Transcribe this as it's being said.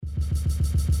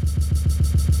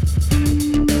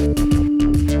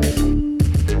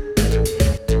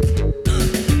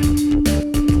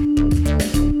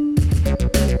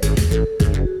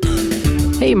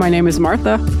My name is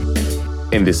Martha.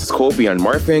 And this is Colby on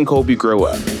Martha and Colby Grow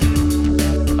Up,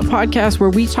 A podcast where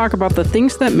we talk about the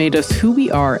things that made us who we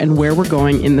are and where we're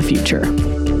going in the future.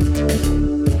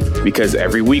 because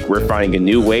every week we're finding a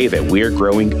new way that we're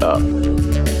growing up.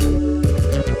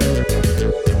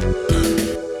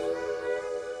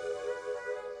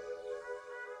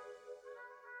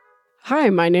 Hi,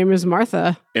 my name is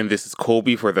Martha. And this is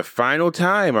Colby for the final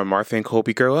time on Martha and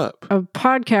Colby Grow Up. A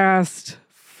podcast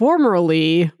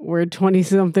formerly where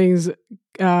 20-somethings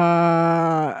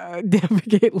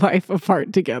navigate life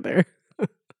apart together.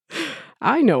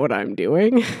 I know what I'm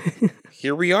doing.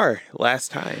 Here we are,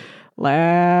 last time.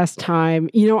 Last time.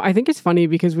 You know, I think it's funny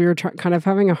because we were kind of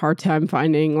having a hard time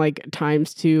finding like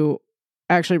times to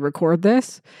actually record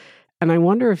this. And I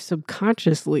wonder if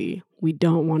subconsciously we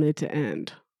don't want it to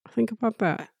end. Think about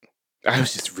that. I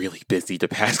was just really busy the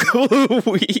past couple of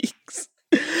weeks.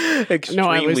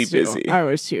 Extremely busy. I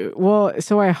was too. Well,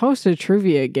 so I host a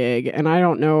trivia gig, and I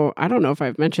don't know if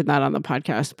I've mentioned that on the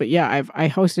podcast, but yeah, I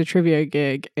host a trivia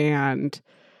gig, and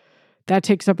that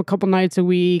takes up a couple nights a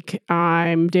week.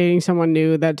 I'm dating someone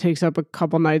new that takes up a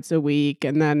couple nights a week,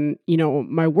 and then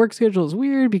my work schedule is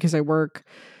weird because I work.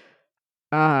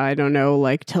 I don't know,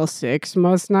 like till 6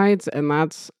 most nights, and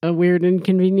that's a weird,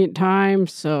 inconvenient time.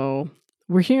 So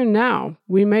we're here now.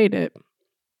 We made it.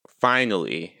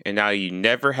 Finally. And now you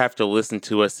never have to listen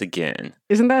to us again.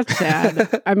 Isn't that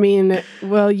sad? I mean,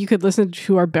 well, you could listen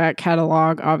to our back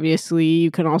catalog, obviously. You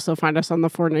can also find us on the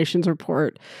Four Nations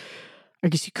Report. I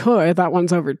guess you could. That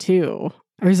one's over too.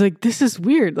 I was like, this is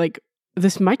weird. Like,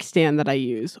 this mic stand that I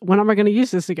use. When am I going to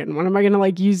use this again? When am I going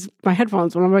to use my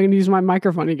headphones? When am I going to use my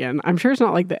microphone again? I'm sure it's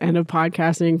not like the end of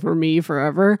podcasting for me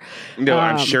forever. No,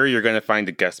 I'm sure you're going to find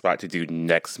a guest spot to do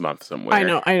next month somewhere. I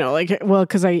know. Like, well,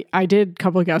 because I did a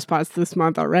couple of guest spots this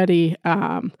month already.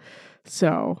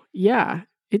 So yeah,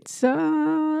 it's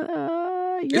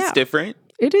It's different.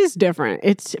 It is different.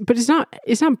 But it's not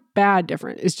bad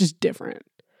different. It's just different.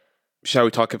 Shall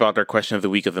we talk about our question of the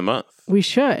week of the month? We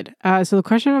should. So the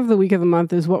question of the week of the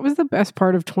month is, what was the best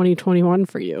part of 2021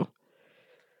 for you?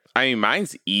 I mean,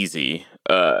 mine's easy.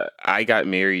 I got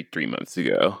married 3 months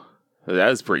ago. That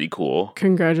was pretty cool.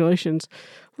 Congratulations.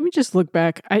 Let me just look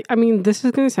back. I mean, this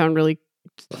is going to sound really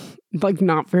like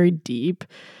not very deep.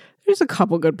 There's a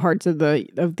couple good parts of the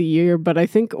year, but I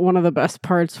think one of the best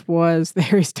parts was the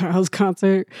Harry Styles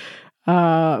concert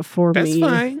for me. That's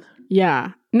fine.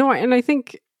 Yeah. No, and I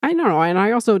think... I don't know. And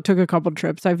I also took a couple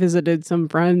trips. I visited some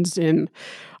friends in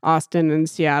Austin and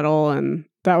Seattle, and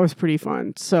that was pretty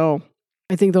fun. So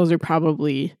I think those are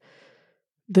probably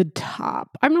the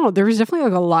top. I don't know. There was definitely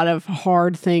like a lot of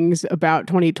hard things about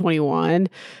 2021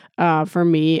 for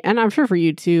me, and I'm sure for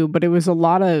you too, but it was a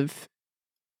lot of,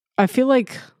 I feel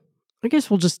like, I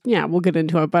guess we'll get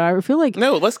into it, but I feel like...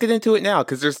 No, let's get into it now,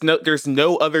 because there's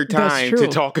no other time to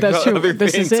talk about other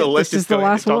things, so let's just go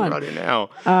ahead and talk about it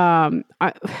now.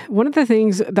 One of the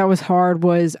things that was hard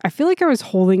was, I feel like I was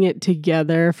holding it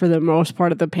together for the most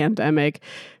part of the pandemic,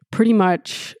 pretty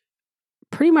much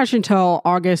until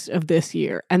August of this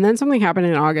year. And then something happened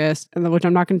in August, and which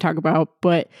I'm not going to talk about,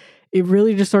 but it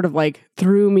really just sort of like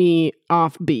threw me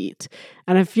off beat.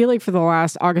 And I feel like for the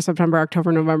last August, September,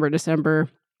 October, November, December...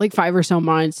 like 5 or so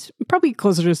months, probably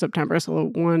closer to September.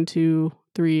 So 1, 2,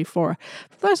 3, 4.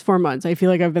 For the last 4 months, I feel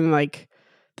like I've been like,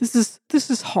 this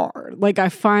is hard. Like, I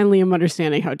finally am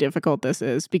understanding how difficult this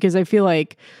is, because I feel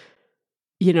like,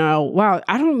 wow,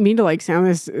 I don't mean to like sound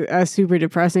this as super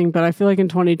depressing, but I feel like in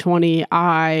 2020,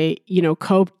 I,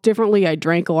 coped differently. I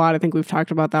drank a lot. I think we've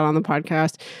talked about that on the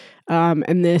podcast.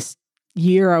 And this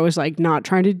year I was like not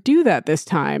trying to do that this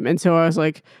time. And so I was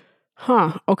like,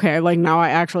 okay, like now I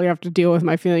actually have to deal with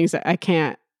my feelings. That I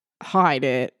can't hide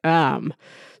it. So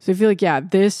I feel like, yeah,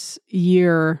 this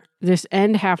year, this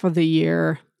end half of the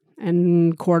year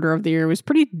and quarter of the year was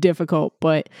pretty difficult,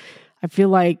 but I feel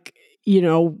like,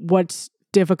 what's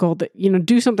difficult,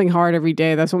 do something hard every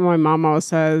day. That's what my mom always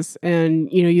says.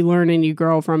 And, you learn and you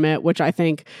grow from it, which I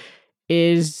think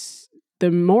is the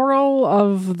moral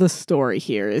of the story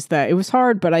here, is that it was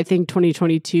hard, but I think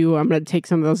 2022, I'm going to take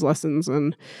some of those lessons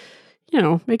and,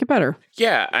 make it better.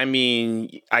 Yeah, I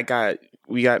mean,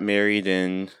 we got married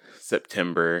in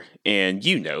September, and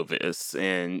this,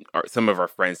 and some of our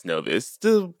friends know this.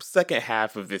 The second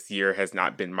half of this year has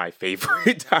not been my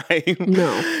favorite time.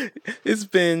 No. It's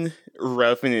been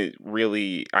rough, and it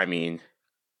really, I mean,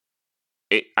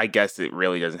 I guess it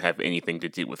really doesn't have anything to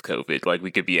do with COVID. Like,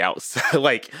 we could be outside,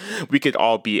 like, we could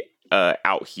all be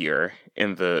out here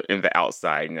in the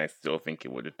outside, and I still think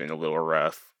it would have been a little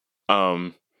rough.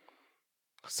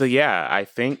 So yeah, I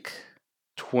think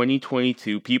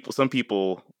 2022 some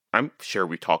people I'm sure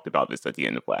we talked about this at the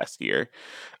end of last year,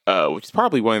 which is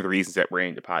probably one of the reasons that we're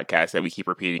in the podcast that we keep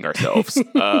repeating ourselves.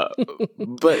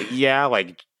 But yeah,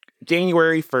 like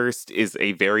January 1st is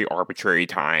a very arbitrary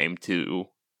time to,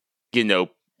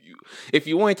 if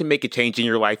you wanted to make a change in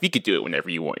your life, you could do it whenever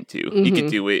you wanted to. You could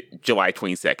do it July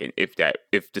 22nd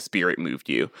if the spirit moved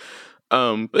you.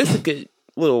 But it's a good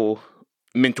little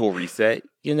mental reset,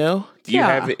 Do you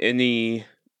have any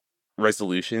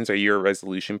resolutions? Are you a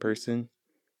resolution person?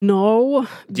 No.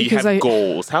 Do you have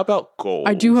goals? How about goals?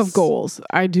 I do have goals.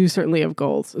 I do certainly have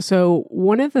goals. So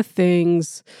one of the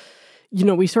things,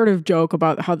 we sort of joke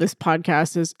about how this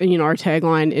podcast is, our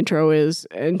tagline intro is,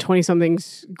 and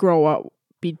 20-somethings grow up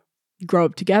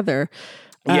together.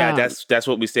 Yeah, that's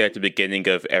what we say at the beginning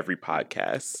of every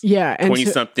podcast. Yeah.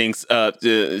 20-somethings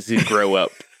to grow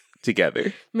up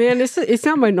together. Man, it's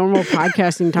not my normal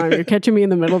podcasting time. You're catching me in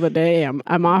the middle of the day.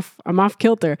 I'm off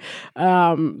kilter.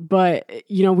 But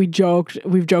we've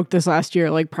joked this last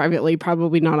year, like privately,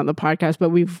 probably not on the podcast, but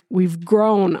we've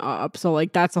grown up. So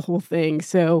like that's a whole thing.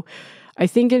 So I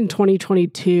think in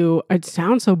 2022, it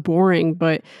sounds so boring,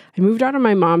 but I moved out of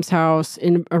my mom's house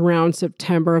in around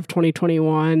September of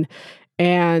 2021,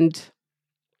 and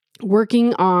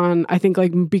working on, I think,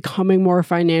 like becoming more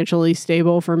financially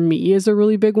stable for me is a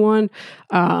really big one.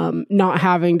 Not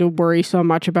having to worry so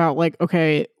much about like,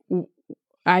 okay,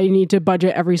 I need to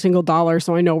budget every single dollar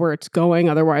so I know where it's going.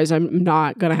 Otherwise, I'm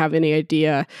not going to have any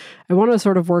idea. I want to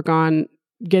sort of work on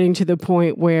getting to the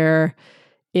point where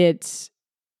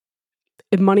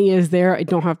if money is there, I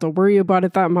don't have to worry about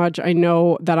it that much. I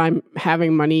know that I'm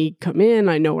having money come in.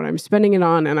 I know what I'm spending it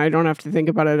on, and I don't have to think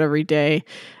about it every day.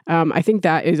 I think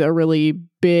that is a really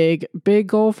big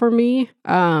goal for me.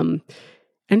 And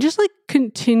just like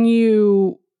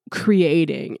continue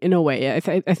creating in a way, I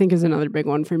think is another big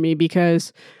one for me,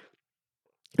 because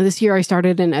this year I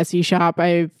started an Etsy shop.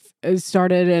 I've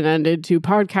started and ended 2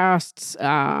 podcasts.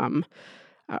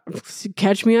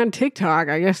 Catch me on TikTok.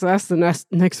 I guess that's the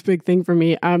next big thing for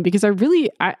me. Because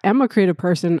I am a creative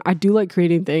person. I do like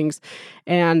creating things,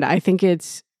 and I think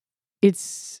it's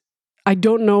I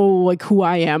don't know like who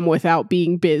I am without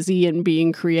being busy and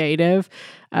being creative.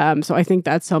 So I think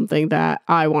that's something that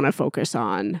I want to focus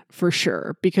on for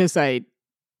sure, because I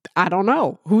don't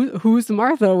know who's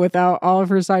Martha without all of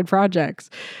her side projects.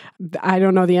 I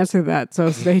don't know the answer to that. So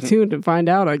stay tuned and find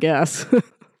out, I guess.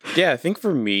 Yeah, I think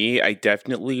for me, I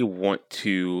definitely want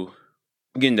to,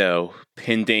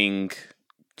 pending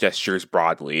gestures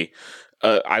broadly,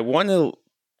 I want to,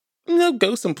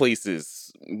 go some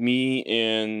places. Me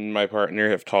and my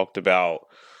partner have talked about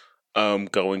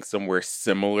going somewhere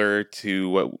similar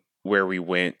to where we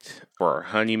went for our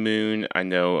honeymoon. I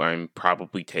know I'm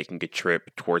probably taking a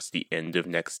trip towards the end of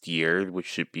next year, which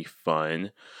should be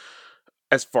fun.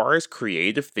 As far as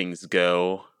creative things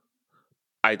go,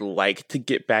 I'd like to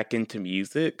get back into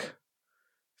music,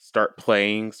 start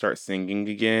playing, start singing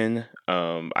again.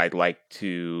 I'd like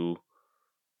to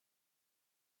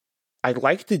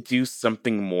do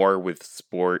something more with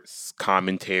sports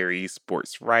commentary,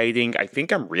 sports writing. I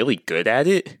think I'm really good at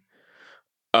it.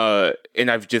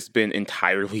 And I've just been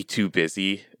entirely too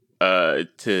busy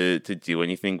to do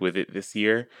anything with it this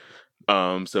year.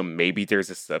 So maybe there's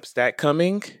a Substack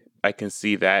coming. I can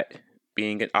see that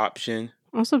being an option.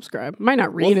 I'll subscribe. Might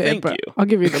not read it, but I'll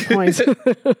give you the points.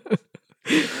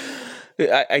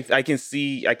 I can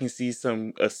see a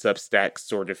Substack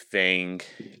sort of thing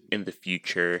in the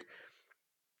future.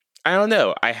 I don't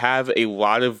know. I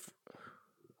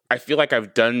feel like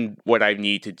I've done what I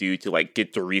need to do to like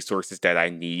get the resources that I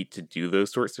need to do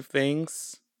those sorts of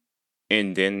things.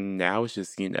 And then now it's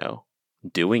just,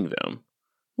 doing them.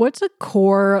 What's a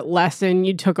core lesson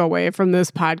you took away from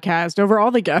this podcast over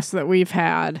all the guests that we've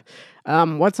had?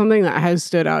 What's something that has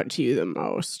stood out to you the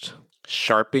most?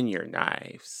 Sharpen your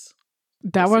knives.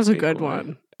 That was a good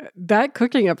one. That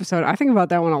cooking episode, I think about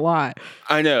that one a lot.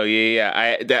 I know,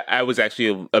 yeah. I was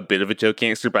actually a bit of a joke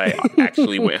answer, but I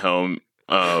actually went home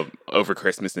over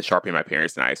Christmas and sharpened my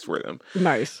parents' knives for them.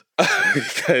 Nice.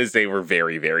 Because they were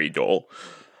very, very dull.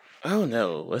 Oh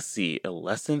no, let's see. A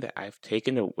lesson that I've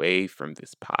taken away from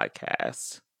this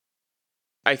podcast.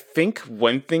 I think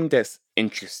one thing that's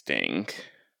interesting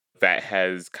that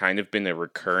has kind of been a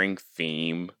recurring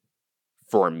theme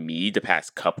for me the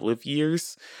past couple of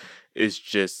years is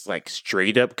just like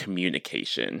straight up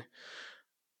communication.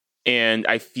 And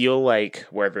I feel like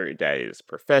whether that is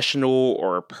professional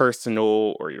or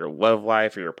personal or your love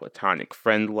life or your platonic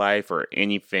friend life or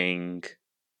anything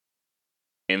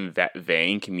in that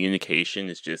vein, communication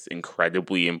is just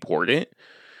incredibly important.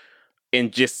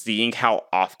 And just seeing how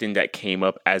often that came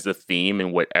up as a theme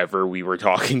in whatever we were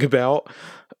talking about,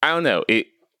 I don't know,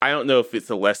 I don't know if it's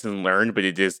a lesson learned, but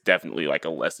it is definitely like a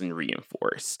lesson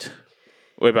reinforced.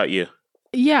 What about you?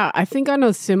 Yeah, I think on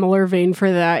a similar vein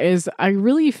for that is I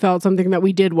really felt something that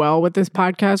we did well with this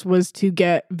podcast was to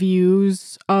get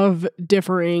views of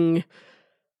differing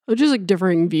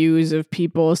views of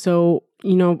people. So,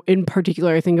 in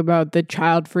particular, I think about the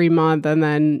child-free month and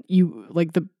then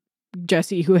the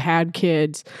Jesse who had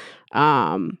kids,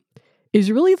 is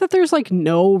really that there's like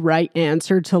no right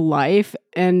answer to life,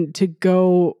 and to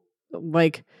go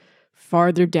like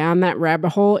farther down that rabbit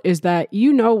hole is that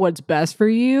what's best for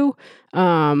you.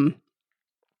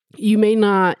 You may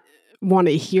not want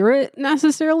to hear it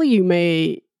necessarily. You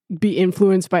may be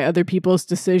influenced by other people's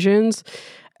decisions.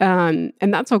 And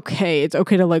that's okay. It's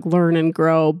okay to like learn and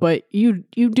grow, but you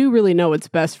do really know what's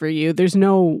best for you. There's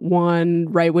no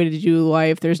one right way to do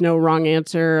life. There's no wrong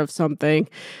answer of something.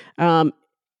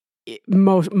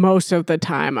 Most of the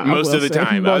time.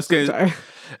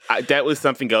 That was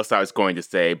something else I was going to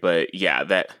say, but yeah,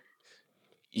 that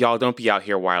y'all don't be out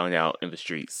here wilding out in the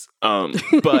streets.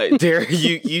 But there,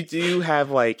 you do have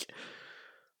like,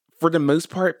 for the most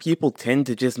part, people tend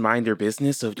to just mind their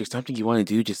business. So if there's something you want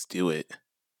to do, just do it.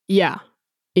 Yeah,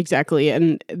 exactly.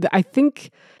 And I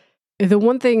think the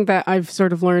one thing that I've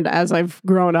sort of learned as I've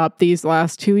grown up these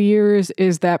last 2 years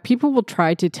is that people will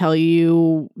try to tell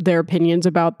you their opinions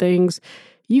about things.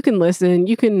 You can listen,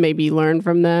 you can maybe learn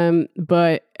from them,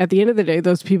 but at the end of the day,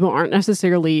 those people aren't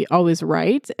necessarily always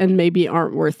right and maybe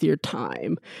aren't worth your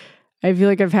time. I feel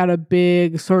like I've had a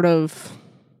big sort of,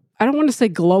 I don't want to say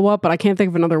glow up, but I can't think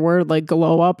of another word, like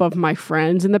glow up of my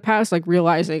friends in the past, like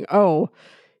realizing,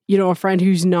 a friend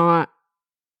who's not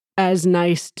as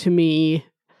nice to me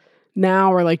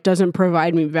now or like doesn't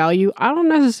provide me value, I don't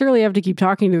necessarily have to keep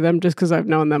talking to them just because I've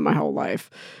known them my whole life.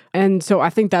 And so I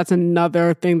think that's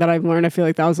another thing that I've learned. I feel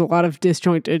like that was a lot of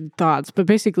disjointed thoughts, but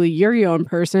basically you're your own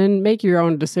person, make your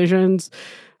own decisions,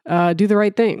 do the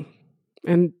right thing.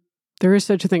 And there is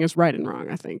such a thing as right and wrong,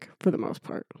 I think, for the most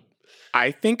part.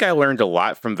 I think I learned a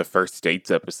lot from the first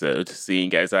dates episode,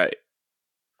 seeing as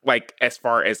as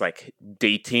far as like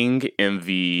dating in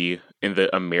the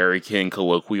American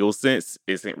colloquial sense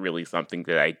isn't really something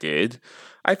that I did.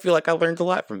 I feel like I learned a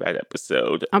lot from that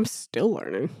episode. I'm still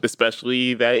learning.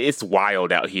 Especially that it's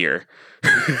wild out here.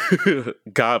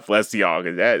 God bless y'all,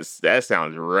 because that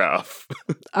sounds rough.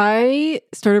 I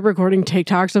started recording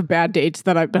TikToks of bad dates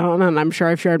that I've done, and I'm sure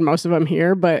I've shared most of them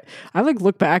here, but I like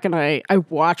look back and I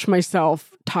watch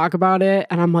myself talk about it,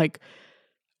 and I'm like,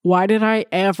 why did I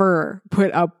ever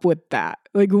put up with that?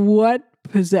 Like, what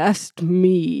possessed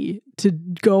me to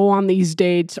go on these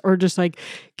dates or just like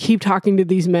keep talking to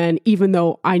these men, even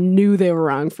though I knew they were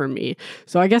wrong for me?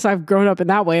 So I guess I've grown up in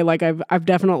that way. Like I've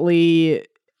definitely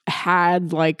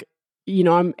had like,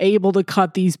 I'm able to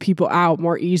cut these people out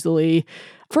more easily.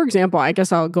 For example, I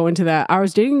guess I'll go into that. I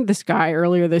was dating this guy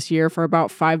earlier this year for about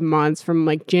 5 months from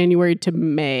like January to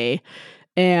May.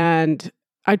 And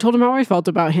I told him how I felt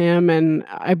about him, and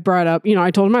I brought up, I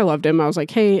told him I loved him. I was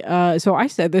like, hey, so I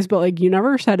said this, but like, you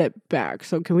never said it back.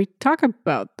 So can we talk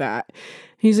about that?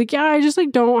 He's like, yeah, I just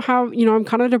like don't have, I'm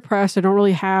kind of depressed. I don't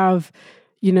really have,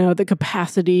 the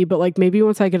capacity, but like maybe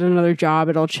once I get another job,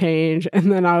 it'll change.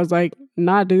 And then I was like,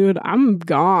 nah, dude, I'm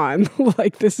gone.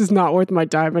 Like, this is not worth my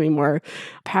time anymore.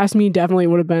 Past me definitely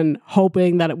would have been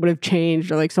hoping that it would have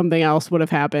changed or like something else would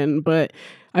have happened. But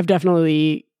I've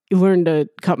definitely learned to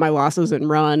cut my losses and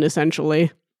run, essentially.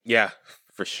 Yeah,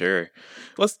 for sure.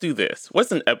 Let's do this.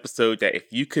 What's an episode that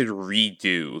if you could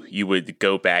redo, you would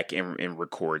go back and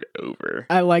record over?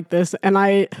 I like this. And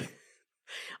I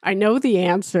know the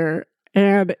answer.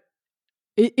 And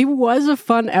it was a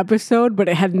fun episode, but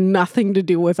it had nothing to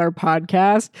do with our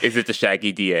podcast. Is it the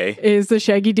Shaggy DA? It is the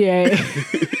Shaggy DA.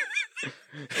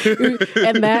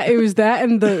 And it was that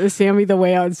and the Sammy the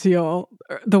Way Out Seal.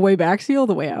 The Way Back Seal?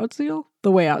 The Way Out Seal?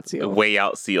 The Way Out Seal. The Way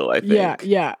Out Seal, I think.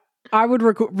 Yeah. I would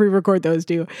re-record those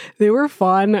too. They were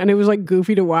fun and it was like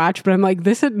goofy to watch, but I'm like,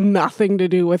 this had nothing to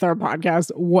do with our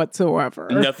podcast whatsoever.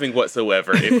 Nothing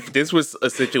whatsoever. If this was a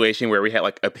situation where we had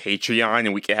like a Patreon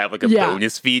and we could have like a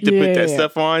bonus feed to put that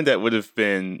stuff on, that would have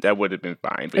been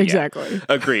fine. But exactly.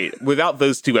 Agreed. Without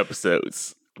those 2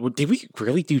 episodes. Well, did we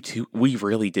really do 2? We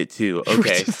really did 2.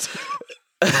 Okay.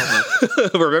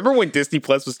 Remember when Disney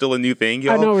Plus was still a new thing,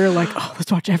 y'all? I know, we were like,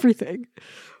 let's watch everything.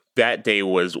 That day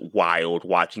was wild,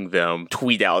 watching them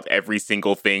tweet out every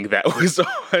single thing that was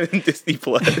on Disney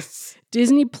Plus.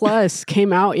 Disney Plus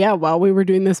came out, while we were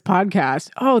doing this podcast.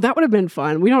 Oh, that would have been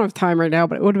fun. We don't have time right now,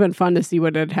 but it would have been fun to see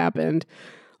what had happened,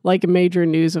 like major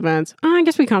news events. I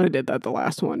guess we kind of did that the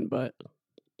last one, but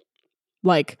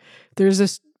like there's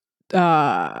this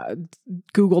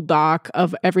Google Doc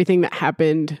of everything that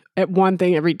happened at one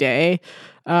thing every day,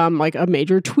 like a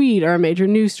major tweet or a major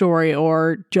news story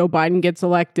or Joe Biden gets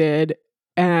elected.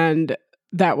 And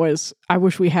I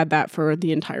wish we had that for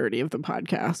the entirety of the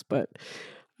podcast, but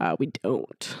we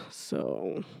don't.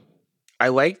 So I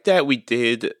like that we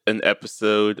did an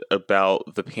episode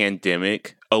about the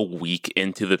pandemic a week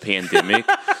into the pandemic.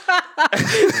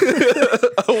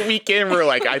 A weekend we're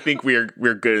like, I think we're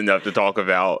good enough to talk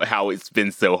about how it's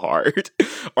been so hard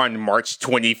on March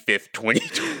 25th,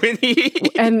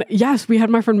 2020. And yes, we had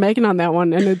my friend Megan on that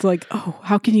one, and it's like, oh,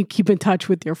 how can you keep in touch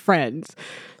with your friends?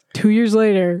 2 years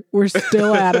later, we're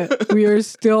still at it. We are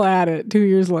still at it 2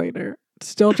 years later.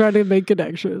 Still trying to make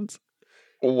connections.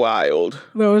 Wild.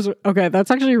 Okay, that's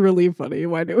actually really funny.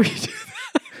 Why do we do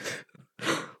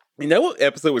that? You know what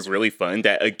episode was really fun?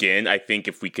 That, again, I think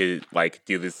if we could, like,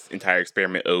 do this entire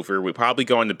experiment over, we'd probably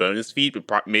go on the bonus feed,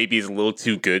 but maybe it's a little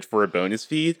too good for a bonus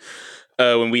feed.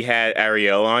 When we had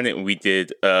Ariel on it, and we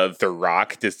did The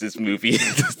Rock, does this movie,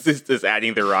 does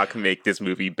adding The Rock make this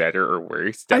movie better or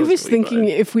worse? I was really thinking fun.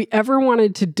 If we ever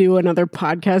wanted to do another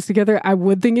podcast together, I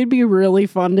would think it'd be really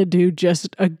fun to do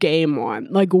just a game one,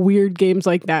 like weird games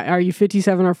like that. Are you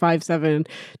 57 or 57?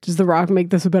 Does The Rock make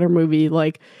this a better movie?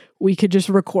 Like, we could just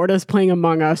record us playing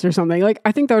Among Us or something. Like,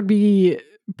 I think that would be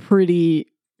pretty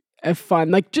fun.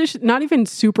 Like, just not even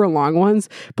super long ones,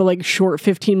 but like short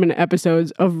 15-minute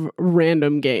episodes of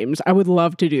random games. I would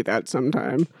love to do that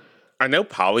sometime. I know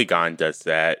Polygon does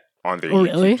that on their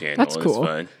YouTube channel. That's cool.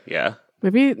 It's fun. Yeah.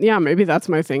 Maybe that's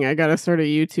my thing. I gotta start a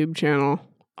YouTube channel.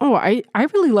 Oh, I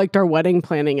really liked our wedding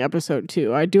planning episode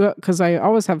too. I do it because I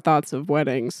always have thoughts of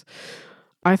weddings.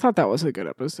 I thought that was a good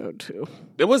episode too.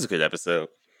 It was a good episode.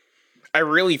 I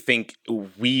really think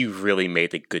we really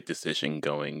made a good decision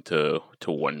going to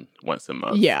once a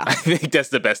month. Yeah. I think that's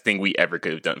the best thing we ever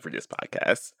could have done for this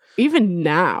podcast. Even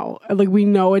now, like, we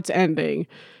know it's ending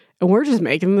and we're just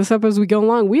making this up as we go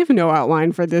along. We have no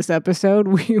outline for this episode.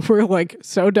 We're like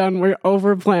so done. We're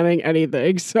over planning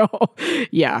anything. So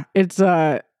yeah, it's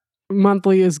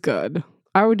monthly is good.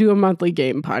 I would do a monthly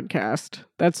game podcast.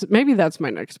 That's my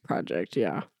next project.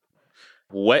 Yeah.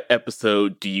 What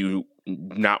episode do you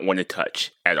not want to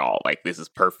touch at all? Like, this is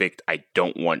perfect. I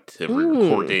don't want to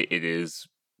record it. It is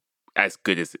as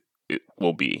good as it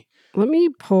will be. Let me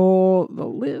pull the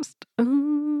list.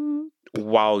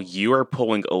 While you are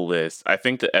pulling a list, I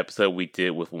think the episode we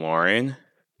did with Lauren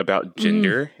about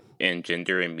gender and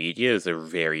gender in media is a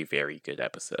very, very good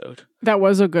episode. That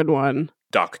was a good one.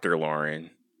 Dr.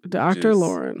 Lauren. Dr.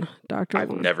 Lauren.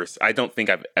 I don't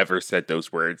think I've ever said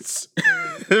those words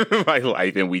in my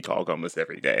life, and we talk almost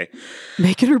every day.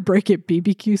 Make it or break it,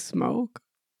 BBQ smoke.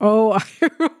 Oh,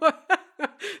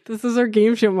 this is our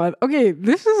game show month. Okay,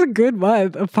 this is a good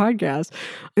month of podcasts.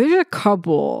 There's a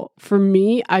couple. For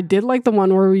me, I did like the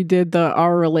one where we did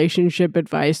our relationship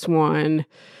advice one.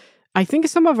 I think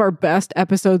some of our best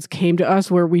episodes came to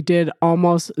us where we did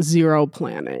almost zero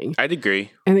planning. I'd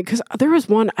agree. And because there was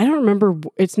one, I don't remember,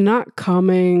 it's not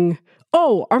coming.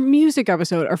 Oh, our music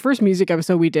episode, our first music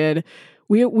episode we did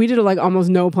like almost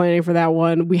no planning for that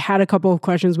one. We had a couple of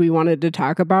questions we wanted to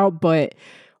talk about, but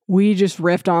we just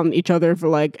riffed on each other for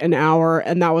like an hour,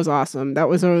 and that was awesome. That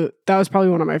was probably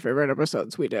one of my favorite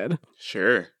episodes we did.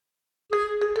 Sure.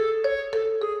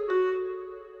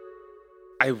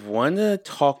 I want to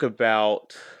talk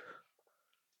about,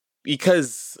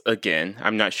 because, again,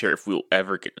 I'm not sure if we'll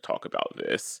ever get to talk about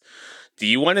this. Do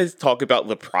you want to talk about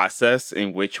the process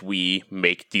in which we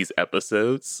make these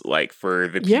episodes? Like, for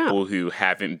the people who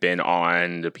haven't been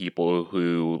on, the people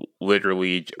who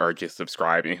literally are just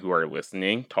subscribed and who are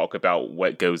listening, talk about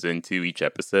what goes into each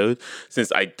episode.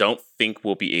 Since I don't think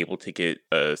we'll be able to get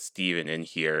Steven in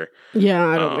here. Yeah,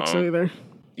 I don't think so either.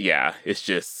 Yeah, it's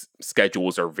just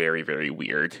schedules are very, very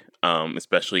weird,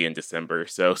 especially in December.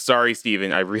 So sorry,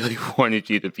 Steven, I really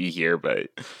wanted you to be here, but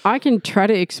I can try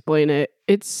to explain it.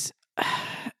 It's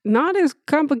not as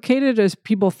complicated as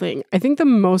people think. I think the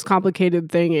most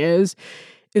complicated thing is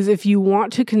if you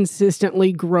want to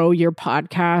consistently grow your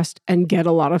podcast and get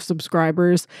a lot of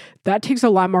subscribers, that takes a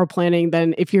lot more planning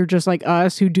than if you're just like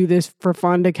us who do this for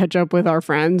fun to catch up with our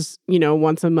friends,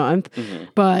 once a month. Mm-hmm.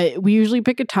 But we usually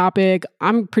pick a topic.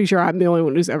 I'm pretty sure I'm the only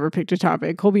one who's ever picked a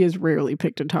topic. Colby has rarely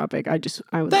picked a topic.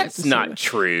 That's not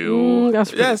true.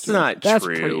 That's not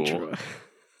pretty true.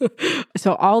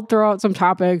 So I'll throw out some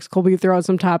topics. Colby throw out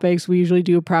some topics. We usually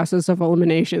do a process of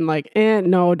elimination, like,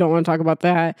 no, don't want to talk about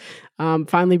that.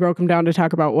 Finally broke them down to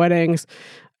talk about weddings.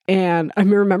 And I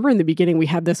remember in the beginning, we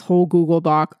had this whole Google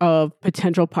Doc of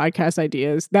potential podcast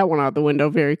ideas. That went out the window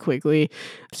very quickly.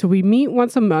 So we meet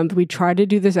once a month. We try to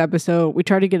do this episode. We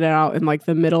try to get it out in like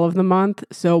the middle of the month.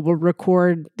 So we'll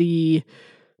record the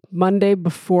Monday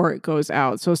before it goes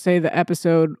out. So say the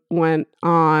episode went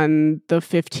on the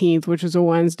 15th, which is a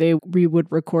Wednesday, we would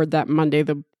record that Monday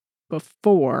the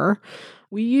before.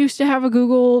 We used to have a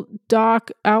Google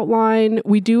Doc outline.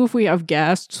 We do if we have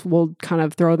guests. We'll kind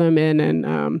of throw them in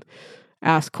and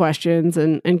ask questions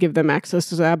and give them access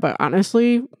to that. But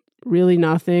honestly, really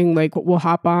nothing. Like we'll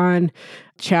hop on,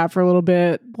 chat for a little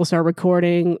bit. We'll start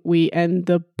recording. We end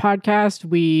the podcast.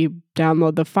 We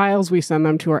download the files. We send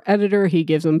them to our editor. He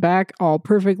gives them back all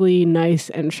perfectly nice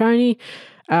and shiny.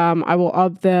 I will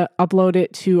upload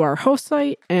it to our host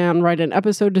site and write an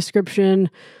episode description.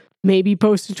 Maybe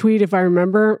post a tweet if I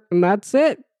remember, and that's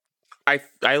it.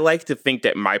 I like to think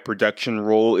that my production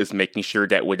role is making sure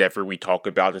that whatever we talk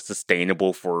about is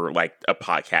sustainable for like a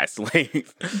podcast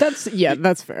length. That's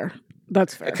fair.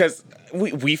 That's fair. Because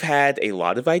we've had a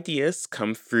lot of ideas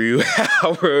come through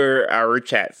our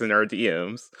chats and our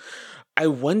DMs. I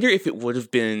wonder if it would have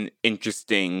been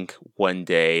interesting one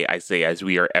day, I say, as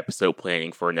we are episode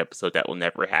planning for an episode that will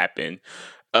never happen,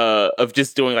 of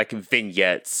just doing like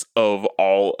vignettes of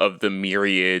all of the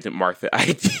myriad Martha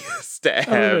ideas that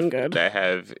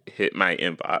have hit my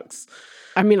inbox.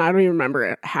 I mean, I don't even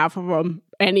remember half of them,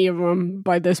 any of them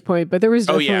by this point, but there was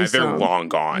definitely they're long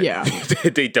gone. Yeah.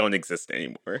 They don't exist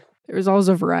anymore. There's always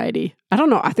a variety. I don't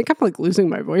know. I think I'm like losing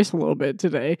my voice a little bit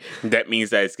today. That means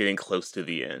that it's getting close to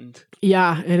the end.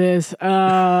 Yeah, it is.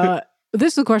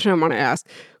 This is a question I want to ask.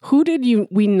 Who did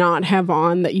we not have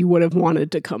on that you would have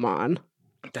wanted to come on?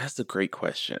 That's a great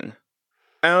question.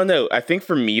 I don't know. I think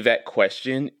for me, that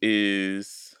question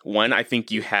is one, I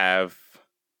think you have,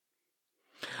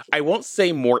 I won't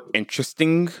say more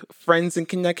interesting friends and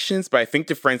connections, but I think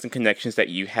the friends and connections that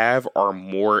you have are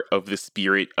more of the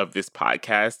spirit of this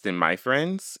podcast than my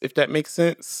friends, if that makes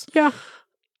sense. Yeah.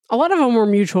 A lot of them were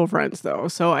mutual friends, though,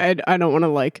 so I don't want to,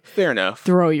 like, fair enough,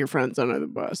 throw your friends under the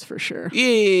bus, for sure.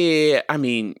 Yeah, I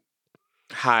mean,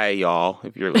 hi, y'all,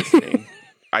 if you're listening.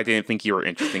 I didn't think you were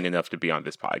interesting enough to be on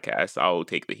this podcast. I'll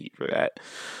take the heat for that.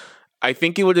 I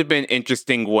think it would have been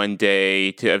interesting one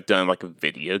day to have done like a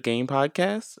video game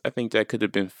podcast. I think that could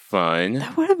have been fun.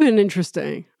 That would have been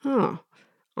interesting. Oh,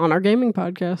 on our gaming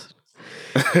podcast.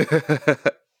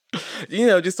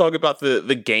 Just talk about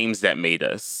the games that made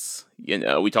us.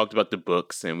 We talked about the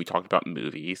books and we talked about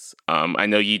movies. I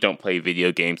know you don't play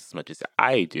video games as much as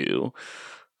I do.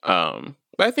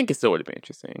 But I think it still would have been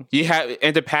interesting.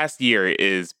 And the past year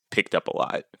is picked up a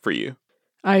lot for you.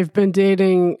 I've been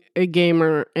dating a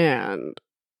gamer and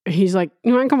he's like,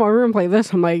 you want to come over and play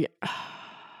this? I'm like,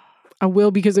 I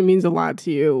will because it means a lot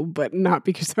to you, but not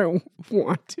because I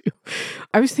want to.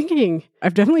 I was thinking,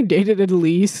 I've definitely dated at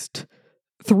least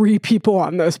 3 people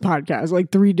on this podcast,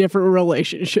 like 3 different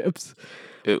relationships.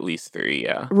 At least 3,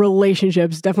 yeah.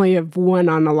 Relationships. Definitely have went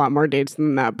on a lot more dates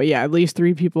than that. But yeah, at least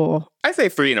 3 people. I say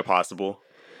 3 and a possible.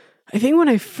 I think when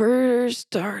I first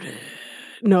started...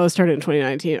 No, it started in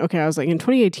 2019. Okay, I was like, in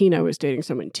 2018, I was dating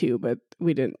someone too, but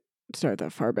we didn't start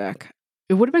that far back.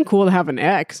 It would have been cool to have an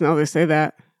ex, now they say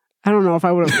that. I don't know if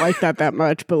I would have liked that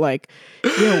much, but like,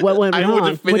 what went wrong? I would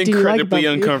have been incredibly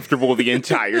uncomfortable the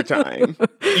entire time.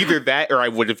 Either that or I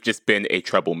would have just been a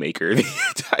troublemaker the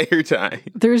entire time.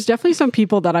 There's definitely some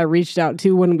people that I reached out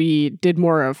to when we did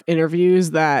more of interviews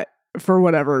that for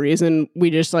whatever reason, we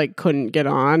just like couldn't get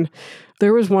on.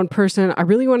 There was one person, I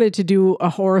really wanted to do a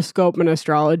horoscope and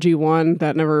astrology one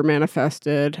that never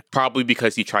manifested. Probably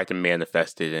because he tried to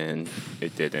manifest it and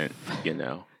it didn't,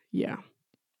 Yeah.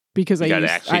 Because I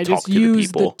just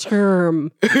used the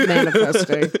term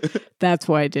manifesting. That's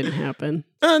why it didn't happen.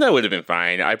 That would have been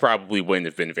fine. I probably wouldn't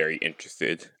have been very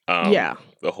interested the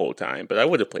whole time, but I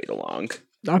would have played along.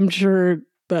 I'm sure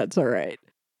that's all right.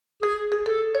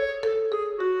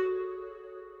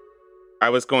 I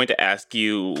was going to ask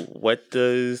you,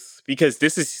 because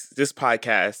this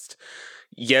podcast,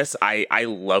 yes, I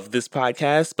love this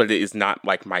podcast, but it is not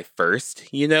like my first,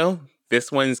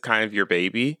 This one's kind of your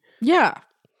baby. Yeah.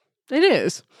 It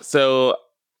is. So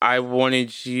I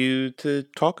wanted you to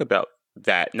talk about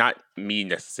that. Not me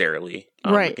necessarily.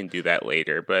 Right. We can do that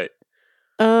later, but...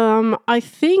 I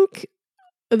think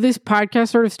this podcast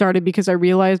sort of started because I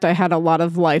realized I had a lot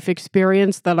of life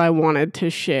experience that I wanted to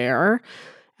share.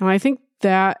 And I think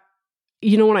that,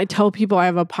 when I tell people I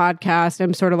have a podcast,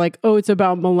 I'm sort of like, oh, it's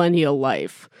about millennial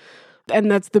life. And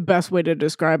that's the best way to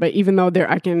describe it, even though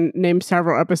I can name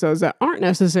several episodes that aren't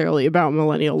necessarily about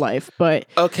millennial life. But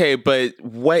okay, but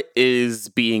what is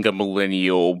being a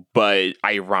millennial, but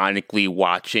ironically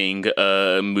watching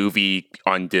a movie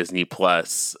on Disney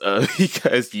Plus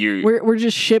because we're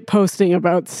just shit posting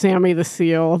about Sammy the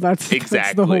Seal. That's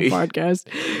the whole podcast.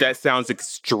 That sounds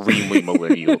extremely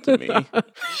millennial to me.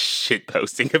 Shit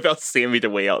posting about Sammy the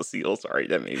Way Out Seal. Sorry,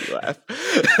 that made me laugh.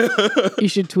 You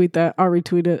should tweet that. I'll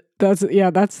retweet it.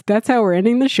 That's how we're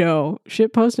ending the show.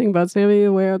 Shit posting about Sammy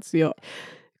the Way Out Seal.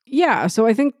 Yeah, so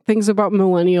I think things about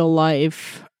millennial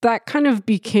life, that kind of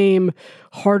became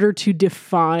harder to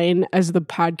define as the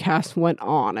podcast went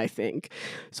on, I think.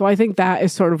 So I think that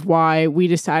is sort of why we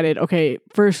decided, okay,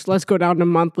 first, let's go down to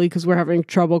monthly because we're having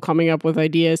trouble coming up with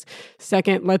ideas.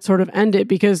 Second, let's sort of end it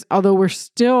because although we're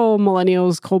still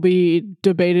millennials, Colby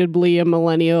debatably a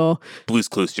millennial. Blue's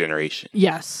Clues generation.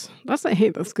 Yes. That's a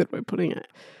good way of putting it.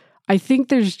 I think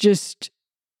there's just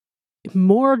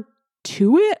more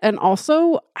to it. And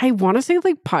also, I want to say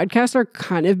like podcasts are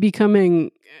kind of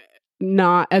becoming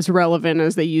not as relevant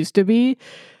as they used to be,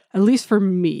 at least for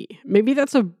me. Maybe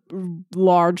that's a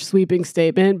large sweeping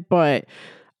statement, but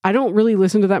I don't really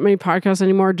listen to that many podcasts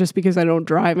anymore just because I don't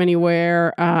drive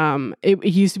anywhere. It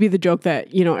used to be the joke that,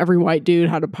 every white dude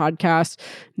had a podcast.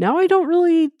 Now I don't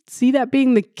really see that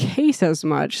being the case as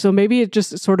much. So maybe it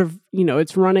just sort of,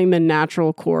 it's running the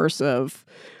natural course of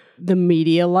the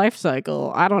media life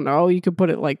cycle. I don't know. You could put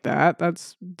it like that.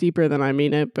 That's deeper than I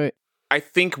mean it, but I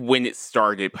think when it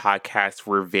started, podcasts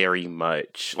were very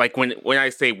much like when I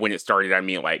say when it started, I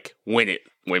mean like when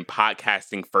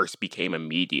podcasting first became a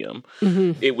medium.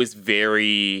 Mm-hmm. It was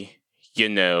very,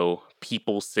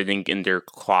 people sitting in their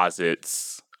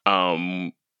closets,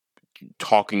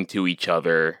 talking to each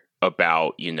other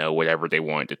about, whatever they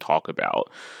wanted to talk about.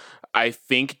 I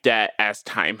think that as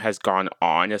time has gone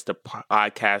on, as the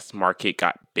podcast market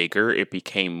got bigger, it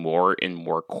became more and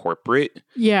more corporate.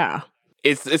 Yeah.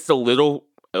 It's a little,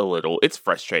 it's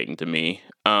frustrating to me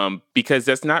because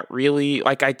that's not really,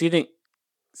 like, I didn't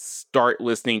start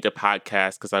listening to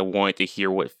podcasts because I wanted to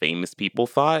hear what famous people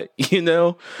thought,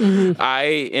 Mm-hmm. I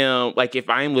am, like, if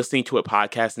I'm listening to a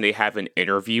podcast and they have an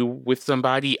interview with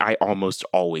somebody, I almost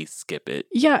always skip it.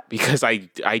 Yeah. Because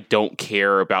I don't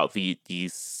care about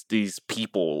these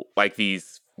people, like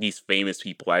these famous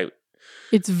people.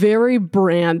 It's very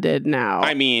branded now.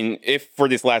 I mean, if for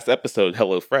this last episode,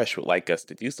 HelloFresh would like us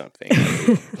to do something,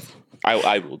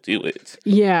 I will do it.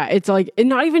 Yeah, it's like, and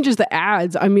not even just the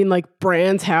ads. I mean, like,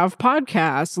 brands have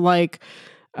podcasts. Like,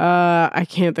 I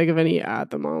can't think of any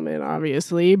at the moment,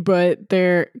 obviously, but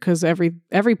because every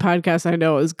podcast I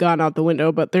know has gone out the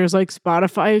window, but there's like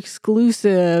Spotify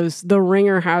exclusives. The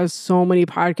Ringer has so many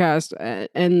podcasts,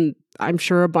 and I'm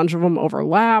sure a bunch of them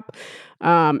overlap.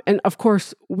 And of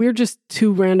course, we're just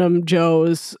two random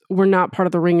Joes. We're not part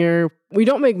of the Ringer. We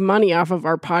don't make money off of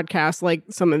our podcast like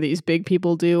some of these big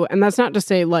people do. And that's not to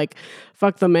say like,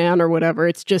 fuck the man or whatever.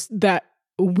 It's just that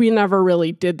we never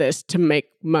really did this to make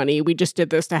money. We just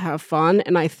did this to have fun.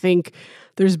 And I think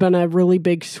there's been a really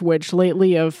big switch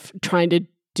lately of trying to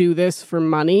do this for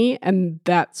money. And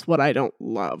that's what I don't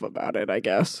love about it, I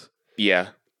guess. Yeah,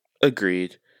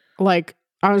 agreed. Like,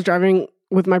 I was driving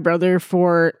with my brother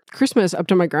for Christmas up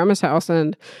to my grandma's house,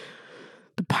 and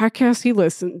the podcast he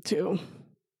listened to,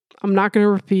 I'm not going to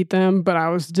repeat them, but I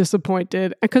was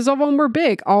disappointed because all of them were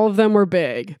big. All of them were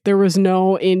big. There was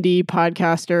no indie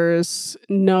podcasters,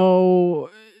 no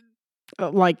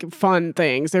like fun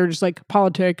things. They were just like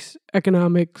politics,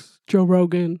 economics, Joe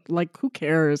Rogan. Like, who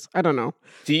cares? I don't know.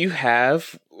 Do you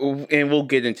have, and we'll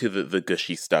get into the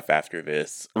gushy stuff after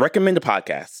this, recommend a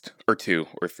podcast or two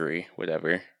or three,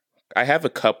 whatever. I have a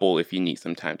couple if you need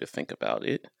some time to think about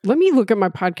it. Let me look at my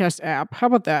podcast app. How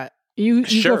about that? You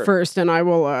sure. Go first, and I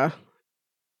will.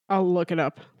 I'll look it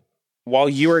up. While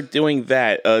you are doing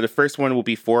that, the first one will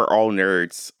be For All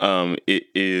Nerds. It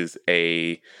is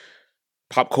a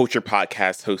pop culture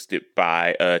podcast hosted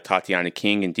by Tatiana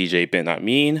King and DJ Ben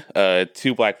Amin.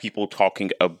 Two Black people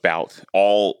talking about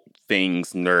all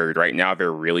things nerd. Right now,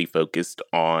 they're really focused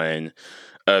on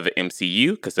the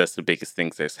MCU because that's the biggest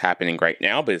things that's happening right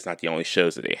now, but it's not the only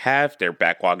shows that they have. Their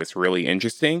backlog is really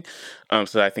interesting.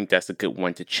 So I think that's a good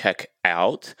one to check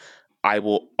out. I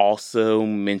will also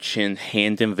mention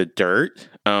Hand in the Dirt,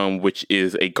 which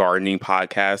is a gardening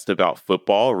podcast about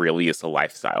football. Really, it's a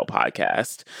lifestyle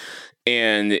podcast.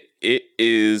 And it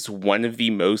is one of the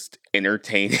most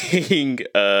entertaining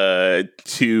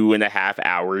 2.5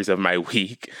 hours of my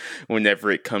week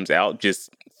whenever it comes out.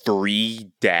 Just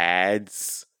three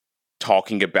dads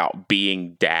talking about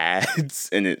being dads,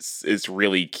 and it's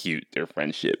really cute, their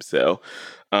friendship. So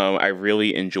I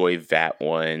really enjoyed that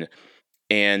one.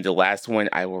 And the last one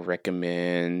I will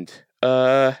recommend,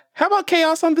 how about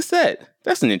Chaos on the Set?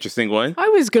 That's an interesting one. I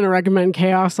was going to recommend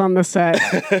Chaos on the Set.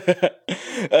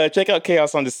 Check out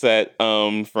Chaos on the Set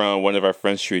from one of our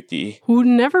friends, Shruti. Who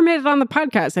never made it on the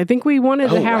podcast. I think we wanted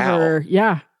to have her.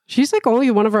 Yeah. She's like only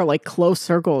one of our like close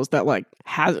circles that like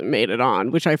hasn't made it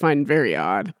on, which I find very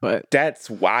odd. But that's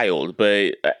wild.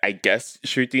 But I guess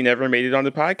Shruti never made it on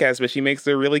the podcast, but she makes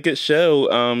a really good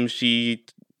show. She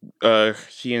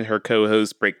and her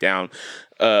co-host break down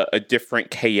a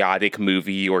different chaotic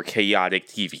movie or chaotic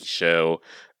TV show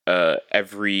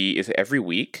every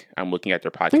week. I'm looking at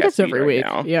their podcast. I think it's every week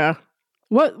now. Yeah.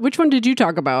 Which one did you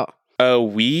talk about?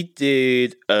 We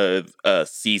did a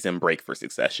season break for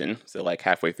Succession, so like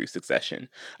halfway through Succession.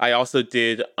 I also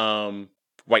did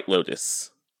White Lotus.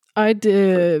 I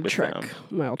did Trek,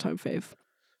 my all-time fave.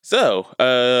 So,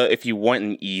 if you want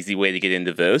an easy way to get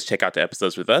into those, check out the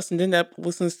episodes with us, and then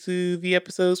listens to the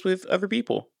episodes with other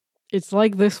people. It's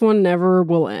like this one never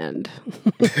will end.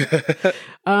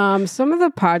 Some of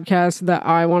the podcasts that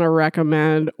I want to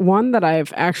recommend, one that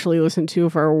I've actually listened to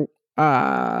for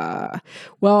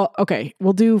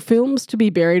we'll do Films to be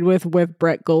Buried with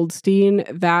Brett Goldstein.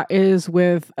 That is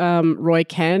with Roy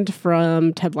Kent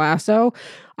from Ted Lasso.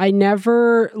 I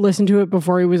never listened to it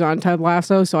before he was on Ted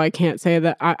Lasso, so I can't say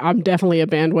that I'm definitely a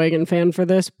bandwagon fan for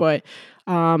this, but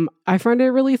I find it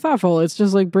really thoughtful. It's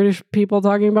just like British people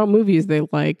talking about movies they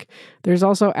like. There's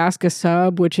also Ask a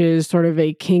Sub, which is sort of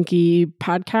a kinky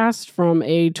podcast from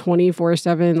a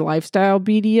 24/7 lifestyle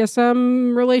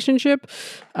BDSM relationship.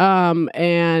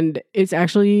 And it's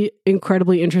actually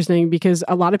incredibly interesting because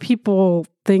a lot of people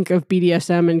think of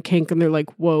BDSM and kink and they're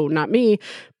like, whoa, not me.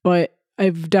 But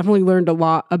I've definitely learned a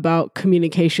lot about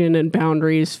communication and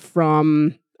boundaries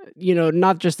from,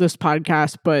 not just this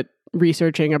podcast, but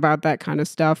researching about that kind of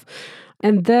stuff.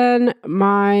 And then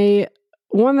my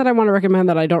one that I want to recommend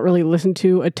that I don't really listen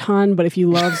to a ton, but if you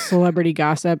love celebrity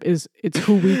gossip, it's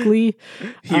Who Weekly.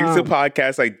 Here's a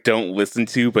podcast I don't listen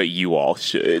to, but you all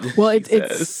should. Well,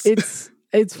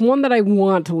 it's one that I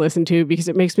want to listen to because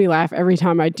it makes me laugh every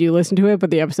time I do listen to it,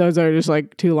 but the episodes are just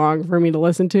like too long for me to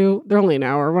listen to. They're only an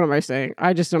hour. What am I saying?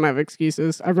 I just don't have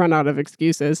excuses. I've run out of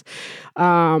excuses.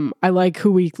 I like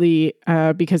Who Weekly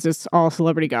because it's all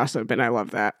celebrity gossip, and I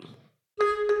love that.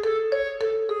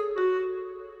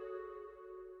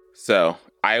 So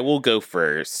I will go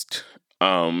first,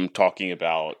 talking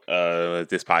about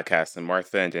this podcast and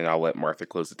Martha, and then I'll let Martha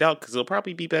close it out because it'll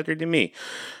probably be better than me.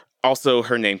 Also,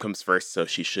 her name comes first, so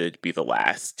she should be the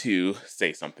last to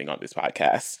say something on this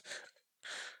podcast.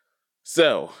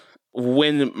 So,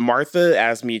 when Martha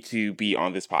asked me to be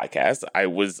on this podcast, I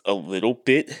was a little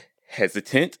bit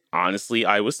hesitant. Honestly,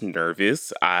 I was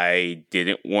nervous. I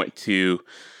didn't want to,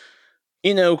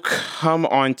 come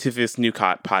onto this new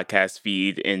podcast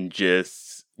feed and just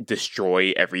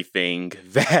destroy everything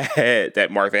that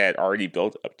Martha had already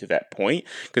built up to that point.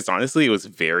 Because honestly, it was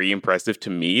very impressive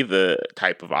to me, the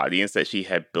type of audience that she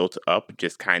had built up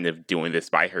just kind of doing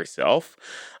this by herself.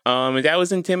 And that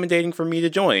was intimidating for me to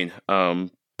join.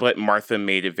 But Martha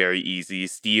made it very easy.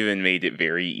 Steven made it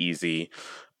very easy.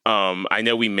 I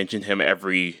know we mention him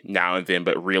every now and then,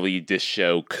 but really this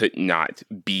show could not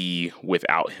be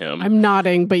without him. I'm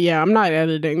nodding, but yeah, I'm not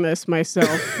editing this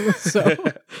myself. So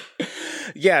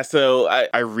yeah, so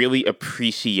I really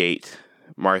appreciate,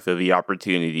 Martha, the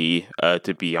opportunity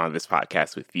to be on this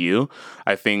podcast with you.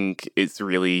 I think it's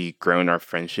really grown our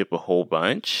friendship a whole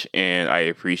bunch, and I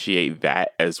appreciate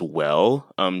that as well.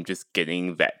 Just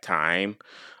getting that time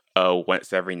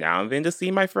once every now and then to see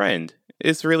my friend.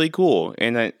 It's really cool.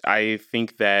 And I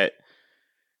think that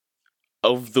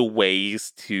of the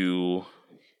ways to,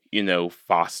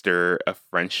 foster a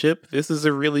friendship, this is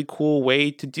a really cool way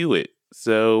to do it.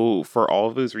 So for all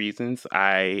of those reasons,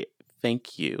 I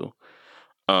thank you.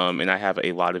 And I have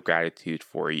a lot of gratitude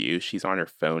for you. She's on her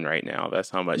phone right now.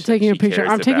 That's how much I'm taking a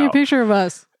picture of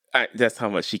us. That's how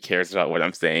much she cares about what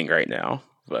I'm saying right now.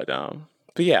 But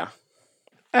yeah.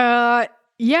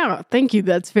 Yeah, thank you.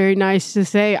 That's very nice to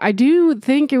say. I do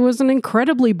think it was an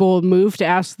incredibly bold move to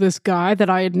ask this guy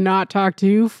that I had not talked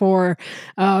to for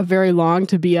very long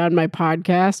to be on my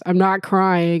podcast. I'm not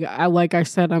crying. Like I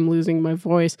said, I'm losing my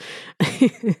voice.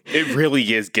 It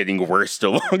really is getting worse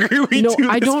the longer we do this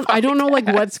podcast. I don't know like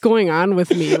what's going on with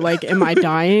me. Like, am I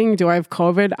dying? Do I have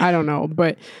COVID? I don't know.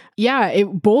 But yeah,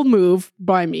 bold move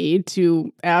by me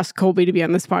to ask Colby to be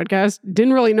on this podcast.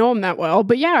 Didn't really know him that well.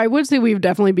 But yeah, I would say we've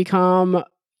definitely become,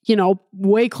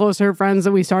 way closer friends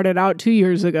than we started out 2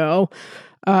 years ago,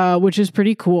 which is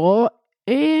pretty cool.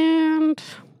 And And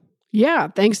yeah,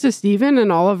 thanks to Steven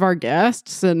and all of our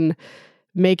guests and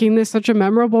making this such a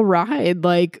memorable ride.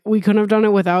 Like, we couldn't have done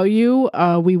it without you.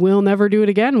 We will never do it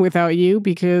again without you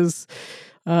because,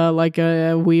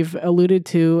 we've alluded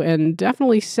to and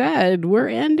definitely said, we're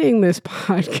ending this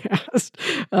podcast.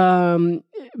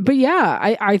 But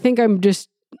yeah, I think I'm just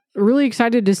really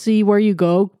excited to see where you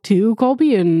go to,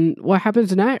 Colby, and what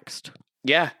happens next.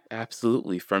 Yeah,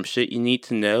 absolutely. From Shit You Need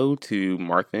to Know to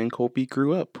Martha and Colby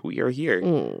Grew Up. We are here.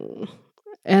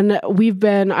 And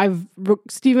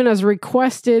Steven has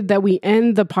requested that we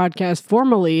end the podcast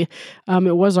formally.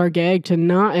 It was our gag to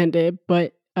not end it,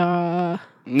 but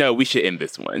no, we should end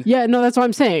this one. Yeah, no, that's what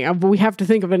I'm saying. We have to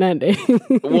think of an ending.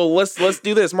 Well, let's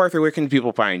do this. Martha, where can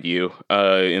people find you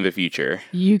in the future?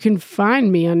 You can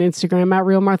find me on Instagram at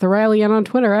Real Martha Riley and on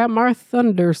Twitter at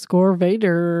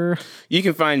Marth_Vader. You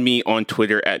can find me on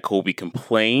Twitter at Colby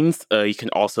Complains. You can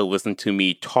also listen to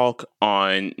me talk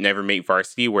on Never Made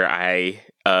Varsity, where I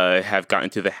have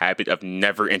gotten to the habit of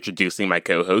never introducing my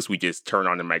co-host. We just turn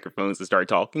on the microphones and start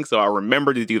talking. So I'll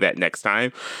remember to do that next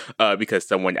time because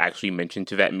someone actually mentioned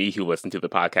to that me who listened to the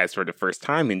podcast for the first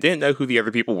time and didn't know who the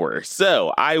other people were.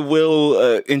 So I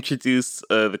will introduce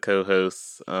the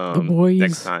co-hosts the boys.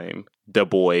 Next time. The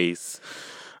boys.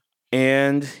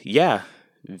 And yeah,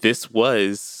 this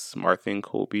was Martha and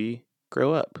Colby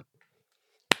Grow Up.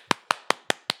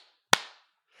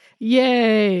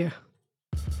 Yay!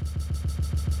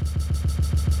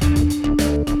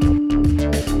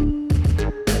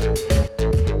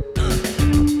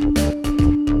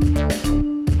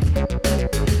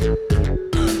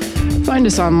 Find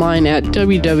us online at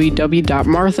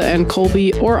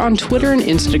www.marthaandcolby or on Twitter and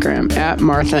Instagram at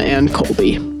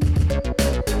marthaandcolby.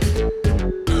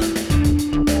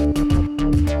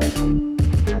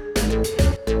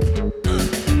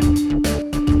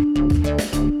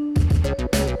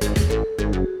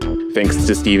 Thanks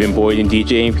to Stephen Boyd and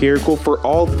DJ Empirical for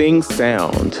all things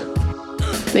sound.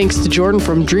 Thanks to Jordan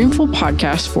from Dreamful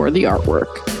Podcast for the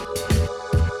artwork.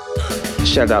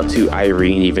 Shout out to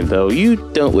Irene, even though you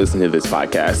don't listen to this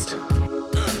podcast.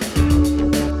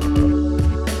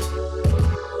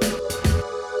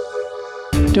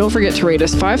 Don't forget to rate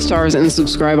us 5 stars and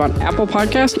subscribe on Apple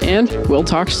Podcast, and we'll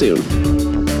talk soon.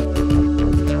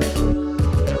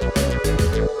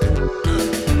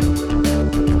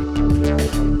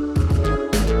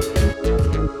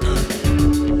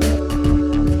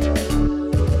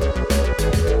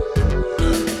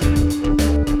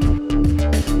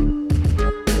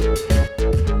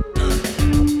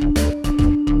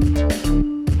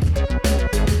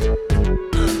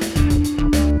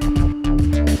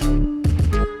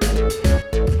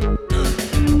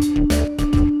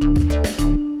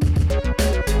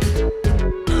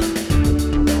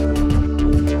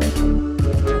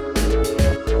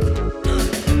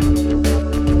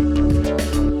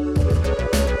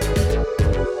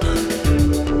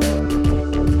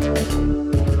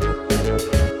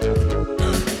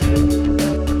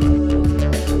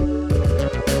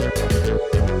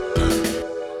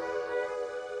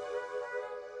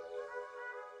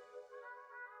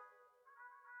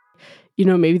 You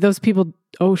know, maybe those people.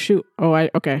 Oh shoot! I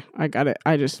got it.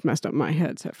 I just messed up my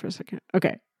headset for a second.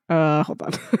 Okay, hold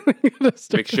on.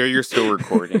 Make sure you're still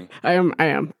recording. I am.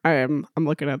 I'm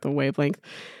looking at the wavelength.